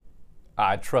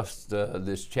I trust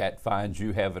this chat finds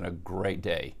you having a great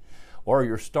day, or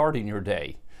you're starting your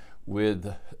day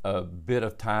with a bit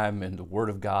of time in the Word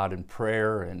of God and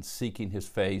prayer and seeking His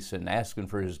face and asking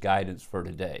for His guidance for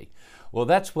today. Well,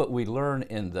 that's what we learn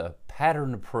in the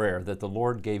pattern of prayer that the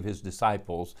Lord gave His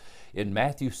disciples in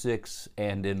Matthew 6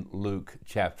 and in Luke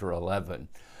chapter 11.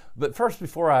 But first,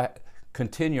 before I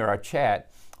continue our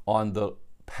chat on the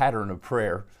pattern of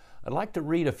prayer, I'd like to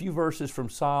read a few verses from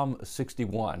Psalm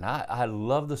 61. I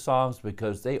love the Psalms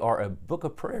because they are a book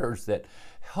of prayers that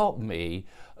help me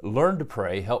learn to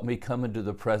pray, help me come into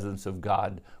the presence of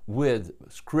God with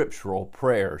scriptural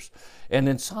prayers. And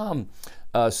in Psalm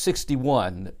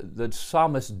 61, the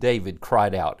psalmist David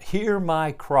cried out, "Hear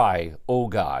my cry, O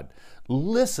God,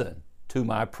 listen to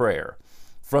my prayer.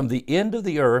 From the end of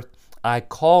the earth I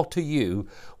call to you.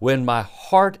 When my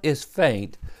heart is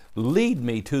faint, lead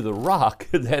me to the rock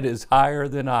that is higher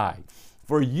than I.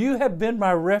 For you have been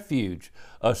my refuge,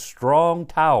 a strong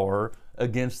tower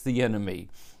against the enemy.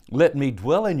 Let me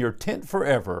dwell in your tent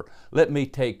forever. Let me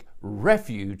take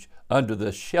refuge under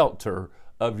the shelter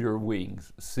of your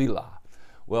wings." Selah.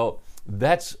 Well,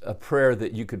 that's a prayer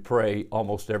that you could pray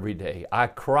almost every day. I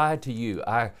cry to you.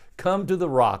 I come to the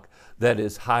rock that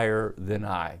is higher than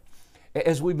I.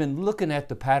 As we've been looking at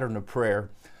the pattern of prayer,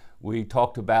 we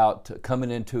talked about coming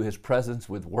into His presence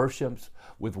with worship,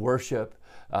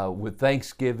 with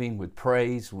thanksgiving, with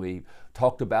praise. We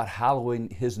talked about hallowing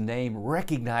His name,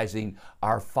 recognizing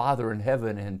our Father in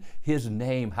heaven and His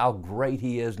name, how great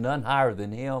He is, none higher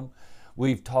than Him.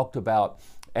 We've talked about,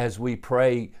 as we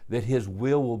pray, that His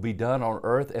will be done on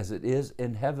earth as it is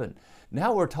in heaven.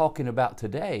 Now we're talking about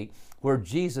today where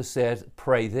Jesus says,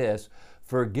 pray this,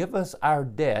 "Forgive us our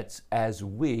debts as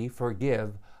we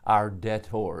forgive our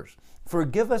debtors."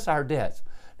 Forgive us our debts.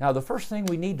 Now, the first thing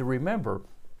we need to remember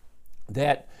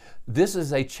that this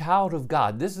is a child of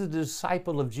God. This is a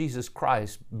disciple of Jesus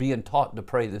Christ being taught to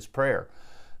pray this prayer.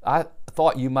 I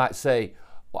thought you might say,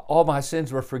 all my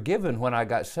sins were forgiven when I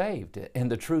got saved.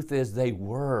 And the truth is they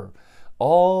were.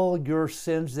 All your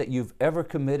sins that you've ever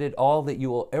committed, all that you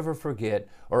will ever forget,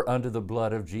 are under the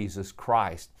blood of Jesus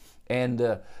Christ.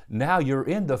 And now you're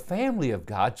in the family of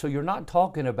God, so you're not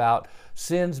talking about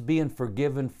sins being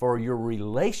forgiven for your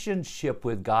relationship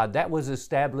with God. That was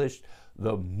established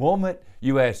the moment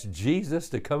you asked Jesus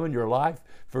to come in your life,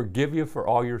 forgive you for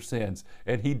all your sins.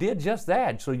 And He did just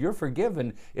that. So you're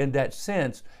forgiven in that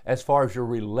sense as far as your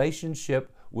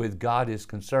relationship with God is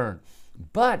concerned.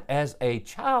 But as a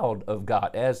child of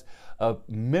God, as a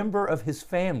member of His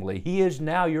family, He is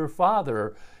now your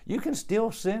Father. You can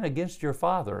still sin against your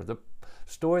Father. The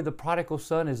story of the prodigal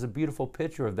son is a beautiful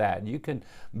picture of that. You can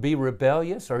be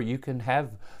rebellious, or you can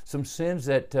have some sins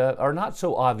that are not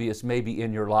so obvious maybe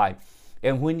in your life.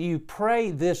 And when you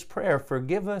pray this prayer,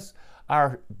 forgive us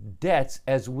our debts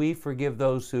as we forgive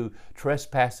those who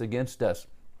trespass against us,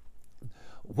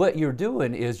 what you're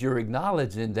doing is you're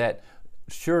acknowledging that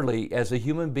surely as a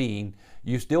human being,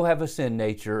 you still have a sin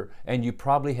nature and you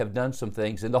probably have done some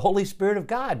things. And the Holy Spirit of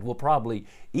God will probably,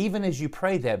 even as you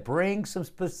pray that, bring some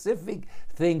specific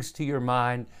things to your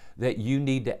mind that you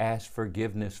need to ask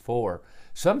forgiveness for.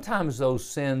 Sometimes those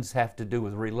sins have to do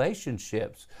with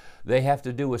relationships. They have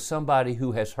to do with somebody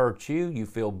who has hurt you. You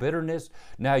feel bitterness.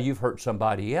 Now you've hurt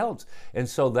somebody else. And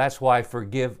so that's why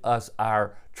forgive us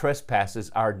our trespasses,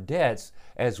 our debts,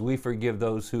 as we forgive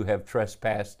those who have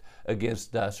trespassed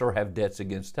against us or have debts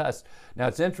against us. Now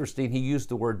it's interesting, he used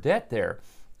the word debt there.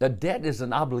 A debt is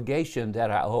an obligation that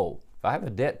I owe. If I have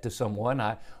a debt to someone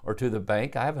or to the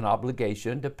bank, I have an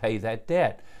obligation to pay that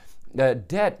debt. A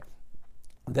debt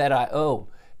that I owe.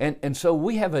 And so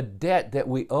we have a debt that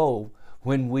we owe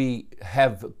when we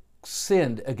have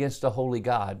sinned against a holy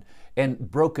God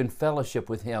and broken fellowship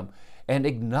with Him, and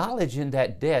acknowledging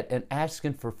that debt and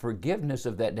asking for forgiveness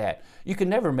of that debt. You can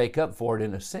never make up for it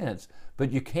in a sense,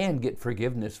 but you can get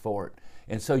forgiveness for it.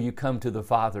 And so you come to the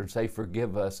Father and say,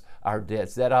 forgive us our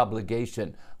debts, that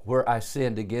obligation where I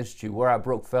sinned against you, where I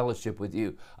broke fellowship with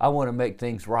you. I want to make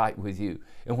things right with you.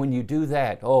 And when you do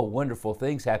that, oh, wonderful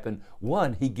things happen.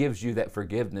 One, He gives you that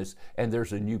forgiveness, and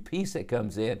there's a new peace that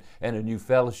comes in and a new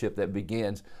fellowship that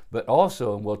begins. But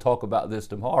also, and we'll talk about this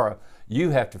tomorrow, you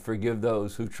have to forgive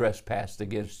those who trespassed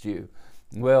against you.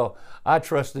 Well, I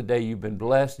trust today you've been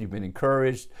blessed, you've been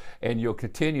encouraged, and you'll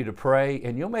continue to pray,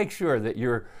 and you'll make sure that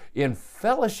you're in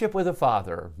fellowship with the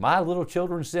Father. My little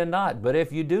children, sin not, but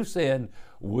if you do sin,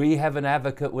 we have an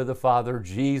advocate with the Father,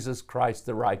 Jesus Christ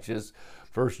the righteous.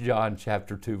 1 John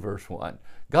chapter 2, verse 1.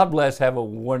 God bless, have a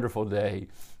wonderful day,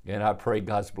 and I pray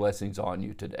God's blessings on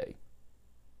you today.